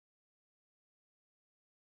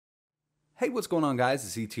Hey, what's going on, guys?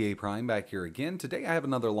 It's ETA Prime back here again. Today I have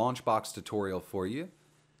another LaunchBox tutorial for you.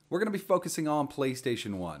 We're going to be focusing on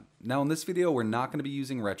PlayStation 1. Now in this video we're not going to be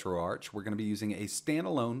using RetroArch. We're going to be using a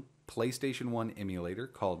standalone PlayStation 1 emulator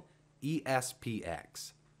called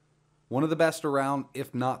ePSXe. One of the best around,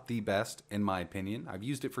 if not the best, in my opinion. I've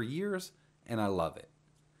used it for years and I love it.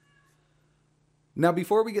 Now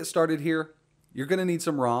before we get started here, you're going to need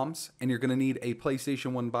some ROMs and you're going to need a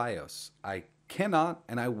PlayStation 1 BIOS. I cannot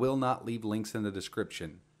and I will not leave links in the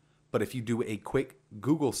description, but if you do a quick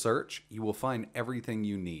Google search, you will find everything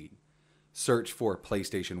you need. Search for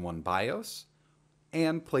PlayStation 1 BIOS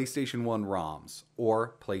and PlayStation 1 ROMs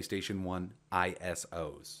or PlayStation 1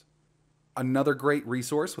 ISOs. Another great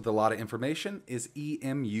resource with a lot of information is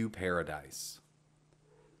EMU Paradise.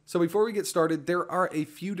 So before we get started, there are a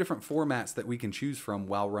few different formats that we can choose from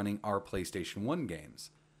while running our PlayStation 1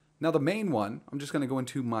 games. Now the main one, I'm just going to go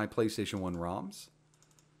into my PlayStation 1 ROMs,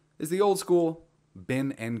 is the old school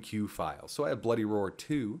bin.enqueue file. So I have Bloody Roar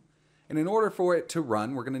 2, and in order for it to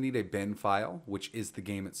run, we're going to need a bin file, which is the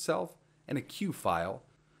game itself, and a queue file.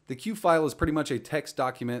 The queue file is pretty much a text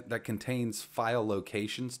document that contains file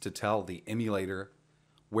locations to tell the emulator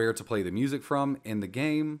where to play the music from in the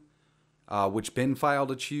game, which bin file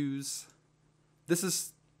to choose. This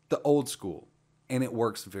is the old school, and it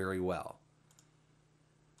works very well.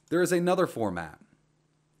 There is another format,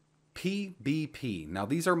 PBP. Now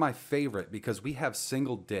these are my favorite because we have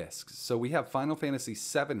single discs. So we have Final Fantasy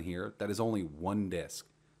VII here that is only one disc.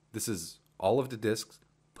 This is all of the discs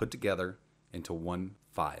put together into one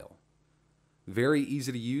file. Very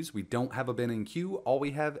easy to use. We don't have a bin.enqueue. All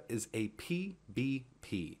we have is a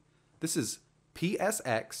PBP. This is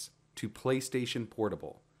PSX to PlayStation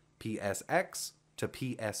Portable, PSX to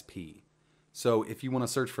PSP. So if you want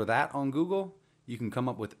to search for that on Google, you can come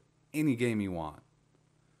up with any game you want.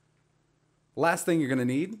 Last thing you're going to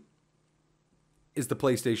need is the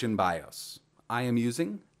PlayStation BIOS. I am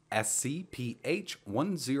using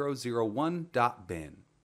scph1001.bin.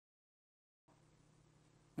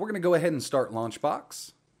 We're going to go ahead and start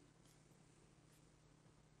LaunchBox.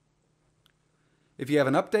 If you have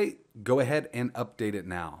an update, go ahead and update it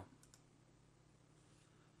now.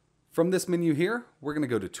 From this menu here, we're going to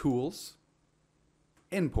go to Tools,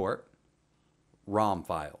 Import, ROM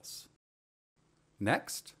files.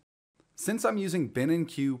 Next, since I'm using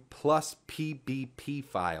bin.enqueue plus PBP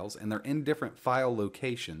files and they're in different file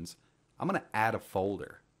locations, I'm going to add a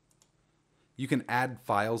folder. You can add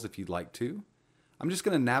files if you'd like to. I'm just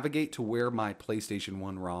going to navigate to where my PlayStation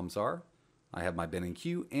 1 ROMs are. I have my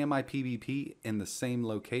bin.enqueue and my PBP in the same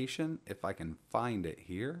location if I can find it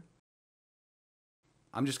here.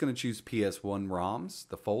 I'm just going to choose PS1 ROMs,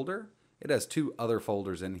 the folder. It has two other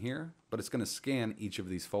folders in here, but it's going to scan each of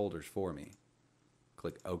these folders for me.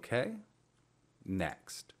 Click OK.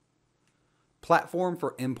 Next. Platform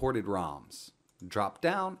for imported ROMs. Drop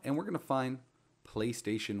down and we're going to find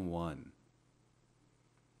PlayStation 1.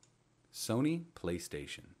 Sony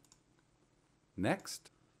PlayStation.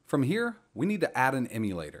 Next. From here, we need to add an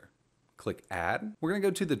emulator. Click Add. We're going to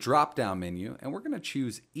go to the drop-down menu and we're going to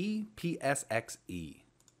choose ePSXe.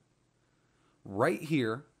 Right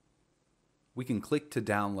here, we can click to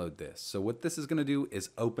download this. So what this is going to do is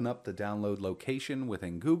open up the download location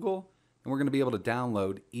within Google, and we're going to be able to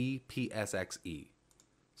download ePSXe.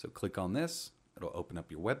 So click on this. It'll open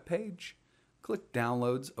up your web page. Click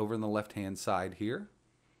Downloads over on the left-hand side here.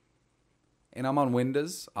 And I'm on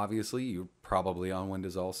Windows. Obviously, you're probably on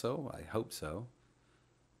Windows also. I hope so.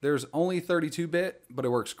 There's only 32-bit, but it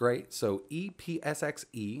works great. So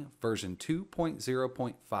ePSXe version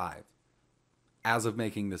 2.0.5. As of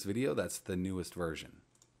making this video, that's the newest version.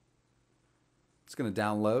 It's going to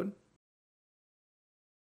download.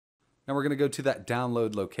 Now we're going to go to that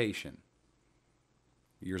download location.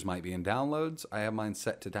 Yours might be in downloads. I have mine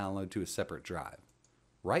set to download to a separate drive.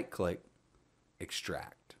 Right click,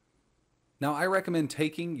 extract. Now I recommend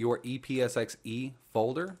taking your ePSXe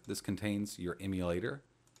folder, this contains your emulator,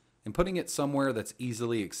 and putting it somewhere that's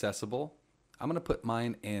easily accessible. I'm going to put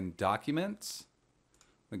mine in Documents.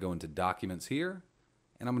 I'm going to go into Documents here,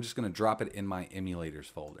 and I'm just going to drop it in my emulators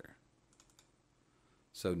folder.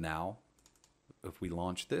 So now, if we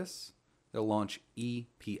launch this, it'll launch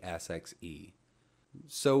ePSXe.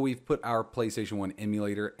 So we've put our PlayStation 1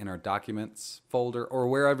 emulator in our Documents folder, or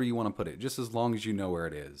wherever you want to put it, just as long as you know where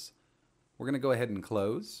it is. We're going to go ahead and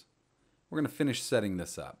close. We're going to finish setting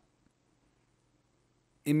this up.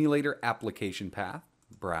 Emulator application path,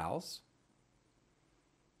 browse.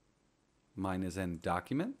 Mine is in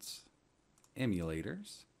Documents,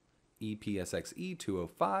 Emulators, ePSXe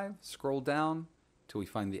 205. Scroll down till we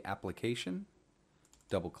find the application.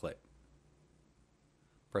 Double click.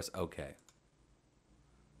 Press OK.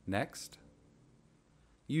 Next.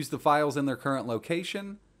 Use the files in their current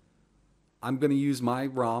location. I'm going to use my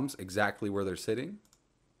ROMs exactly where they're sitting.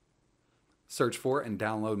 Search for and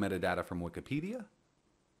download metadata from Wikipedia.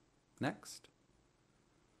 Next.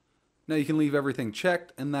 Now you can leave everything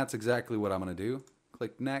checked, and that's exactly what I'm going to do.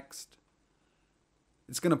 Click Next.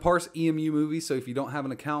 It's going to parse EMU Movies, so if you don't have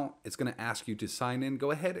an account, it's going to ask you to sign in.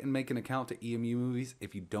 Go ahead and make an account to EMU Movies.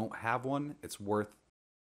 If you don't have one, it's worth.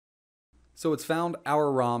 So it's found our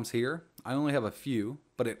ROMs here. I only have a few,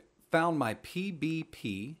 but it found my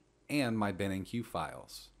PBP and my bin-and-queue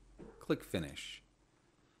files. Click Finish.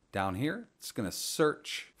 Down here, it's going to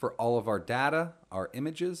search for all of our data, our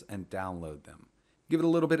images, and download them. Give it a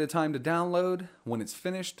little bit of time to download. When it's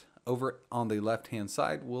finished, over on the left-hand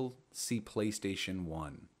side, we'll see PlayStation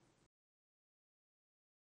 1.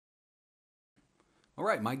 All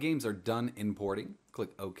right, my games are done importing.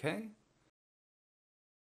 Click OK.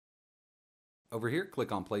 Over here,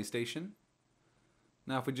 click on PlayStation.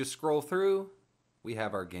 Now, if we just scroll through, we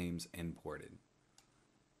have our games imported.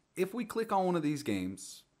 If we click on one of these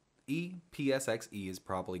games, ePSXe is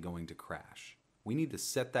probably going to crash. We need to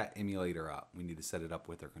set that emulator up. We need to set it up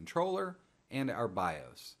with our controller and our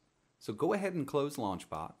BIOS. So go ahead and close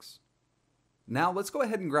LaunchBox. Now let's go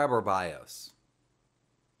ahead and grab our BIOS.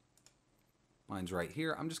 Mine's right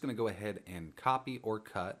here. I'm just going to go ahead and copy or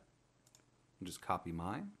cut. And just copy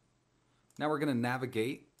mine. Now we're going to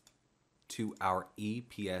navigate to our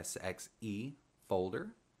ePSXe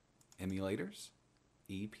folder, emulators,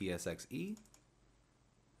 ePSXe.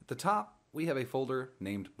 At the top, we have a folder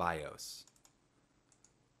named BIOS.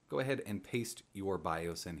 Go ahead and paste your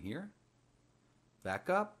BIOS in here. Back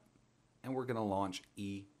up, and we're going to launch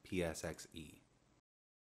ePSXe.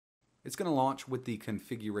 It's going to launch with the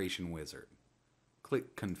configuration wizard.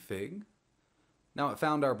 Click Config. Now it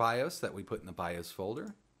found our BIOS that we put in the BIOS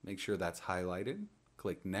folder. Make sure that's highlighted.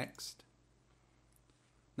 Click Next.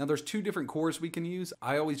 Now there's two different cores we can use.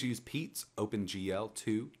 I always use Pete's OpenGL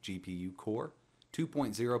 2 GPU core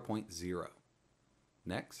 2.0.0.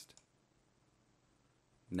 Next.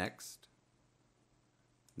 Next.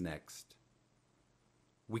 Next.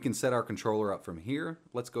 We can set our controller up from here.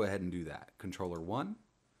 Let's go ahead and do that. Controller 1.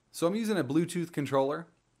 So I'm using a Bluetooth controller,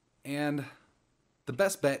 and the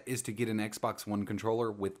best bet is to get an Xbox One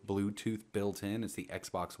controller with Bluetooth built in. It's the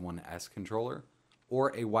Xbox One S controller,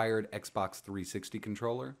 or a wired Xbox 360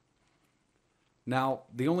 controller. Now,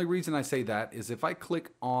 the only reason I say that is if I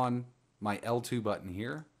click on my L2 button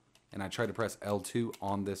here, and I try to press L2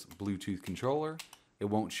 on this Bluetooth controller, it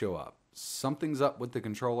won't show up. Something's up with the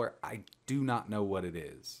controller. I do not know what it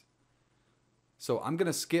is. So I'm going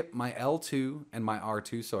to skip my L2 and my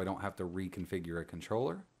R2 so I don't have to reconfigure a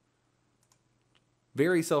controller.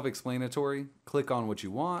 Very self-explanatory. Click on what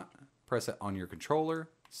you want, press it on your controller,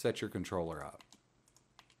 set your controller up.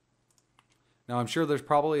 Now I'm sure there's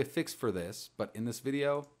probably a fix for this, but in this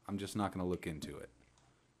video, I'm just not going to look into it.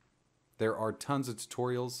 There are tons of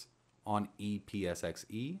tutorials on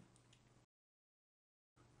ePSXe.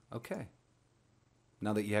 Okay.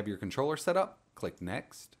 Now that you have your controller set up, click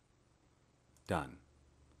Next. Done.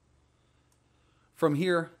 From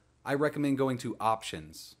here, I recommend going to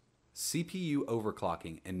Options, CPU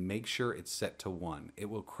overclocking, and make sure it's set to 1. It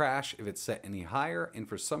will crash if it's set any higher, and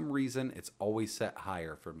for some reason, it's always set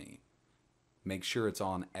higher for me. Make sure it's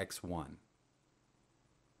on X1.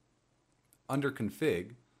 Under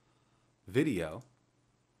Config, Video,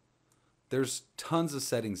 there's tons of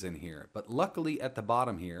settings in here, but luckily at the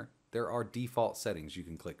bottom here, there are default settings. You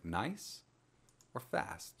can click Nice or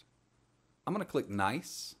Fast. I'm going to click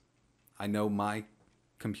Nice. I know my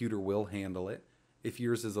computer will handle it. If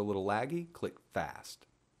yours is a little laggy, click Fast.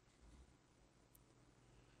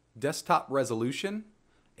 Desktop resolution,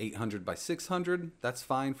 800 by 600. That's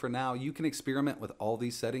fine for now. You can experiment with all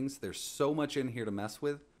these settings. There's so much in here to mess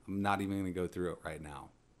with. I'm not even going to go through it right now.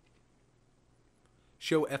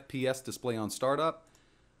 Show FPS display on startup.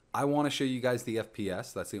 I want to show you guys the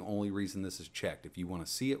FPS. That's the only reason this is checked. If you want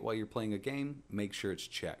to see it while you're playing a game, make sure it's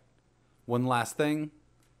checked. One last thing,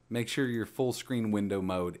 make sure your full screen window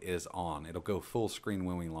mode is on. It'll go full screen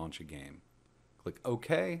when we launch a game. Click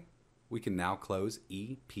OK. We can now close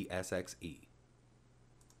ePSXe.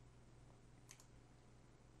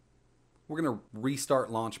 We're going to restart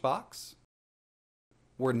LaunchBox.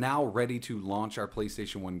 We're now ready to launch our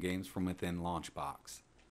PlayStation 1 games from within LaunchBox.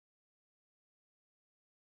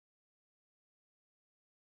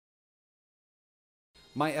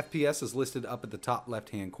 My FPS is listed up at the top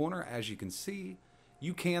left-hand corner. As you can see,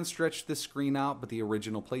 you can stretch this screen out, but the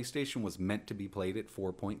original PlayStation was meant to be played at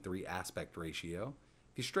 4.3 aspect ratio.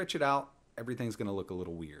 If you stretch it out, everything's going to look a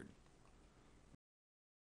little weird.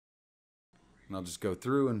 And I'll just go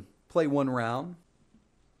through and play one round.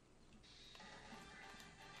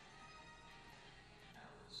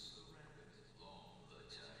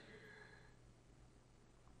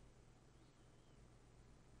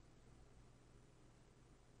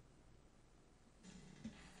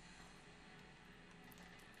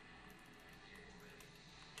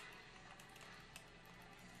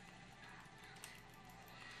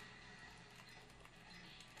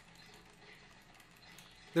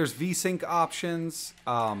 There's VSync options,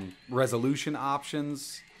 resolution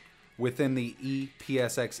options within the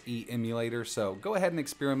ePSXe emulator. So go ahead and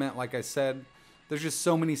experiment. Like I said, there's just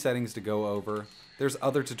so many settings to go over. There's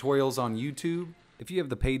other tutorials on YouTube. If you have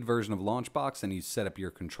the paid version of LaunchBox and you set up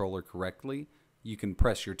your controller correctly, you can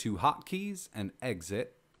press your 2 hotkeys and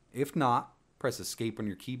exit. If not, press escape on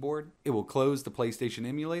your keyboard. It will close the PlayStation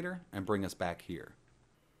emulator and bring us back here.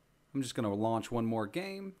 I'm just going to launch one more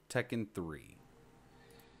game, Tekken 3.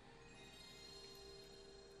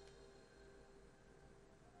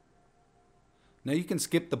 Now you can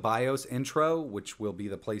skip the BIOS intro, which will be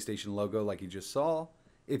the PlayStation logo like you just saw,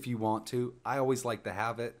 if you want to. I always like to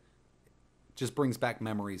have it. Just brings back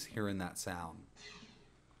memories hearing that sound.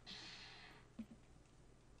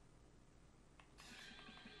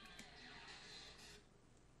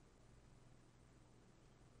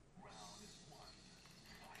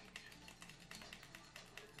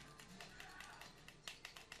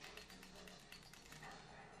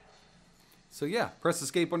 So yeah, press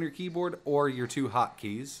escape on your keyboard or your 2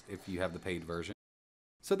 hotkeys if you have the paid version.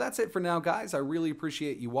 So that's it for now, guys. I really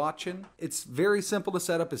appreciate you watching. It's very simple to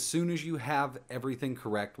set up as soon as you have everything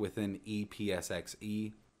correct within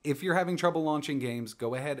ePSXe. If you're having trouble launching games,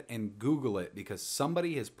 go ahead and Google it because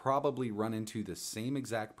somebody has probably run into the same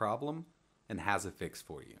exact problem and has a fix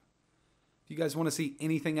for you. If you guys want to see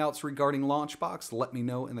anything else regarding LaunchBox, let me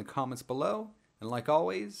know in the comments below. And like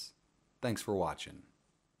always, thanks for watching.